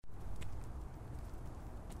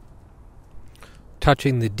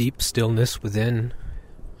touching the deep stillness within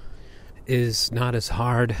is not as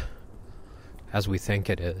hard as we think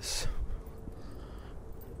it is.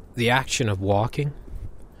 The action of walking,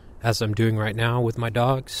 as I'm doing right now with my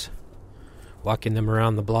dogs, walking them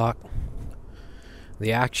around the block,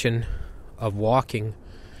 the action of walking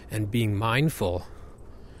and being mindful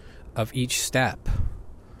of each step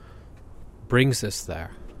brings us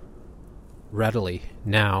there readily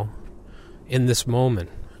now, in this moment,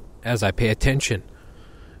 as I pay attention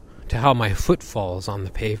to how my foot falls on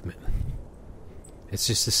the pavement. It's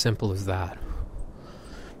just as simple as that.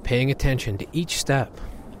 Paying attention to each step.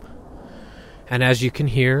 And as you can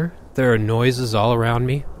hear, there are noises all around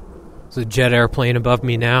me. There's a jet airplane above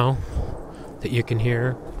me now that you can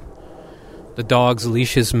hear. The dogs'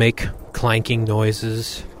 leashes make clanking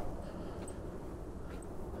noises.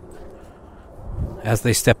 As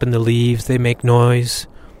they step in the leaves, they make noise.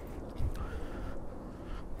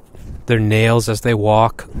 Their nails, as they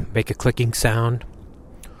walk, make a clicking sound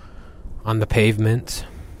on the pavement.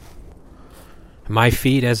 My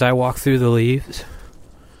feet, as I walk through the leaves,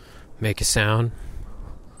 make a sound.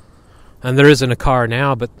 And there isn't a car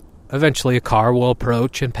now, but eventually a car will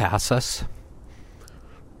approach and pass us.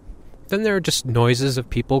 Then there are just noises of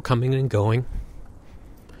people coming and going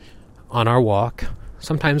on our walk.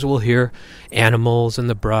 Sometimes we'll hear animals in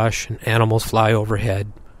the brush and animals fly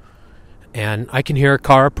overhead. And I can hear a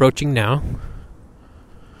car approaching now.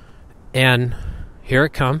 And here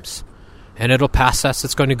it comes. And it'll pass us.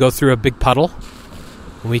 It's going to go through a big puddle.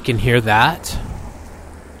 And we can hear that.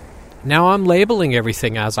 Now I'm labeling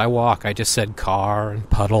everything as I walk. I just said car and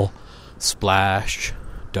puddle, splash,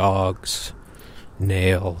 dogs,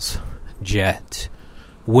 nails, jet,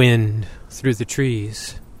 wind through the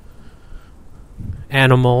trees,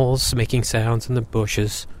 animals making sounds in the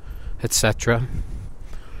bushes, etc.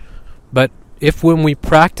 But if when we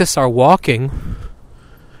practice our walking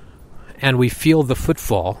and we feel the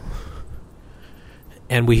footfall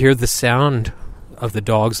and we hear the sound of the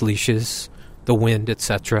dog's leashes, the wind,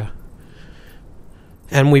 etc.,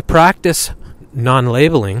 and we practice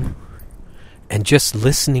non-labeling and just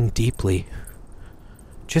listening deeply,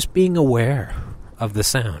 just being aware of the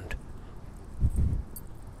sound.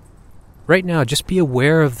 Right now, just be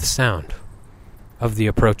aware of the sound of the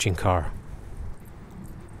approaching car.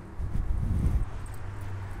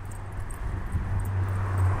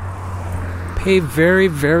 Pay very,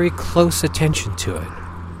 very close attention to it.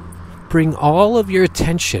 Bring all of your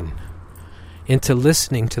attention into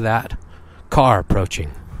listening to that car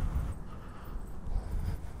approaching.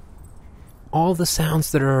 All the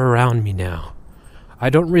sounds that are around me now, I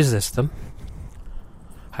don't resist them.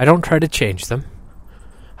 I don't try to change them.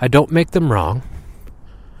 I don't make them wrong.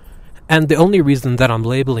 And the only reason that I'm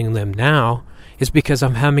labeling them now is because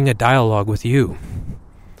I'm having a dialogue with you.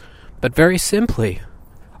 But very simply,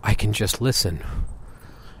 I can just listen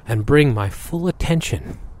and bring my full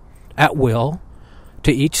attention at will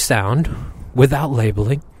to each sound without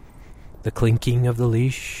labeling. The clinking of the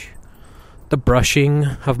leash, the brushing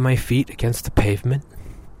of my feet against the pavement,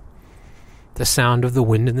 the sound of the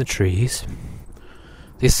wind in the trees,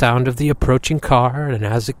 the sound of the approaching car, and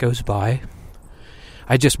as it goes by,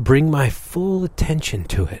 I just bring my full attention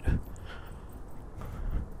to it.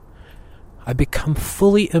 I become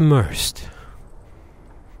fully immersed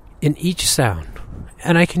in each sound,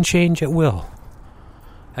 and I can change at will.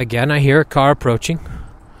 Again, I hear a car approaching.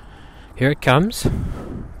 Here it comes.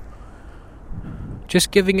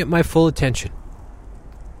 Just giving it my full attention.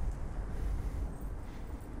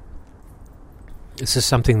 This is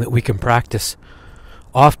something that we can practice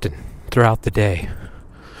often throughout the day.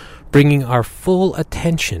 Bringing our full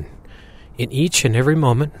attention in each and every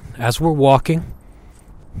moment as we're walking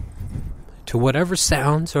to whatever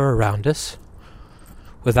sounds are around us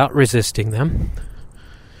without resisting them,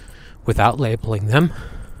 without labeling them.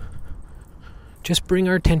 Just bring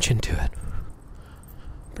our attention to it.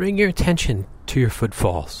 Bring your attention to your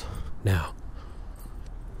footfalls now.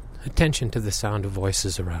 Attention to the sound of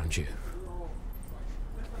voices around you.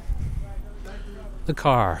 The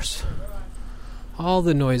cars. All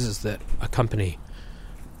the noises that accompany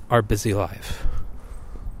our busy life.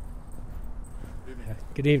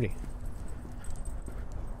 Good evening.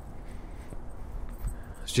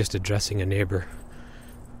 I was just addressing a neighbor,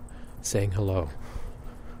 saying hello.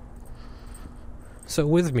 So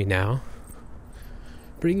with me now,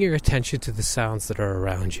 bring your attention to the sounds that are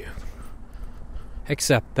around you.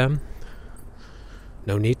 Accept them.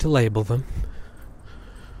 No need to label them.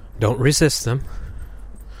 Don't resist them.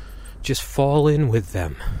 Just fall in with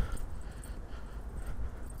them.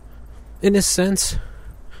 In a sense,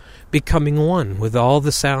 becoming one with all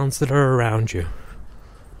the sounds that are around you.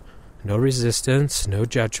 No resistance, no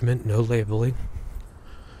judgment, no labeling.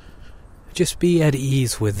 Just be at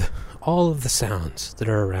ease with all of the sounds that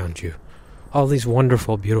are around you. All these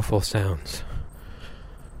wonderful, beautiful sounds.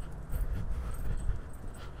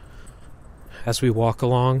 As we walk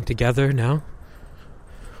along together now,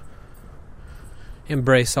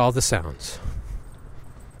 embrace all the sounds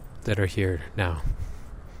that are here now.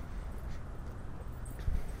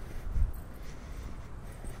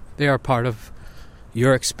 They are part of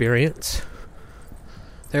your experience.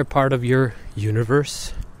 They're part of your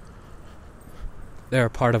universe. They're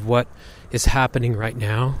part of what is happening right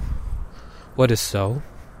now, what is so.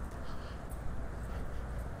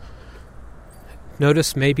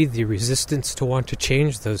 Notice maybe the resistance to want to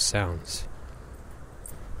change those sounds.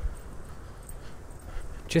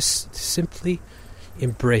 Just simply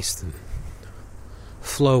embrace them.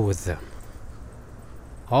 Flow with them.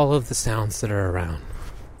 All of the sounds that are around.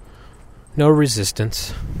 No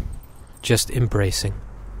resistance, just embracing.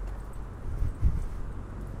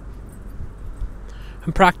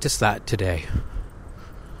 And practice that today.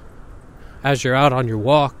 As you're out on your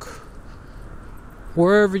walk,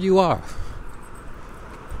 wherever you are,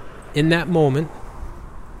 in that moment,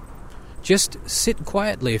 just sit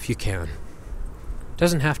quietly if you can.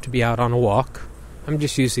 Doesn't have to be out on a walk. I'm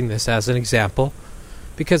just using this as an example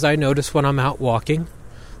because I notice when I'm out walking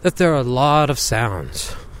that there are a lot of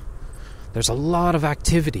sounds. There's a lot of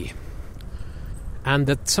activity. And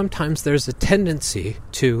that sometimes there's a tendency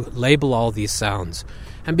to label all these sounds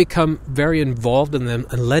and become very involved in them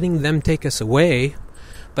and letting them take us away.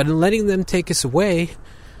 But in letting them take us away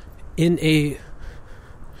in a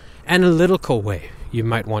analytical way, you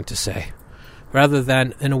might want to say, rather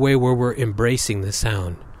than in a way where we're embracing the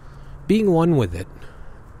sound, being one with it,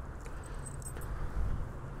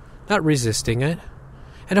 not resisting it.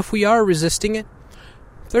 And if we are resisting it,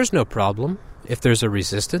 there's no problem. If there's a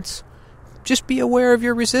resistance, just be aware of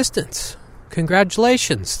your resistance.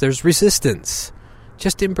 Congratulations, there's resistance.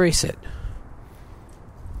 Just embrace it.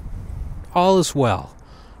 All is well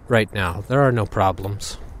right now. There are no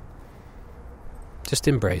problems. Just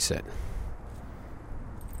embrace it.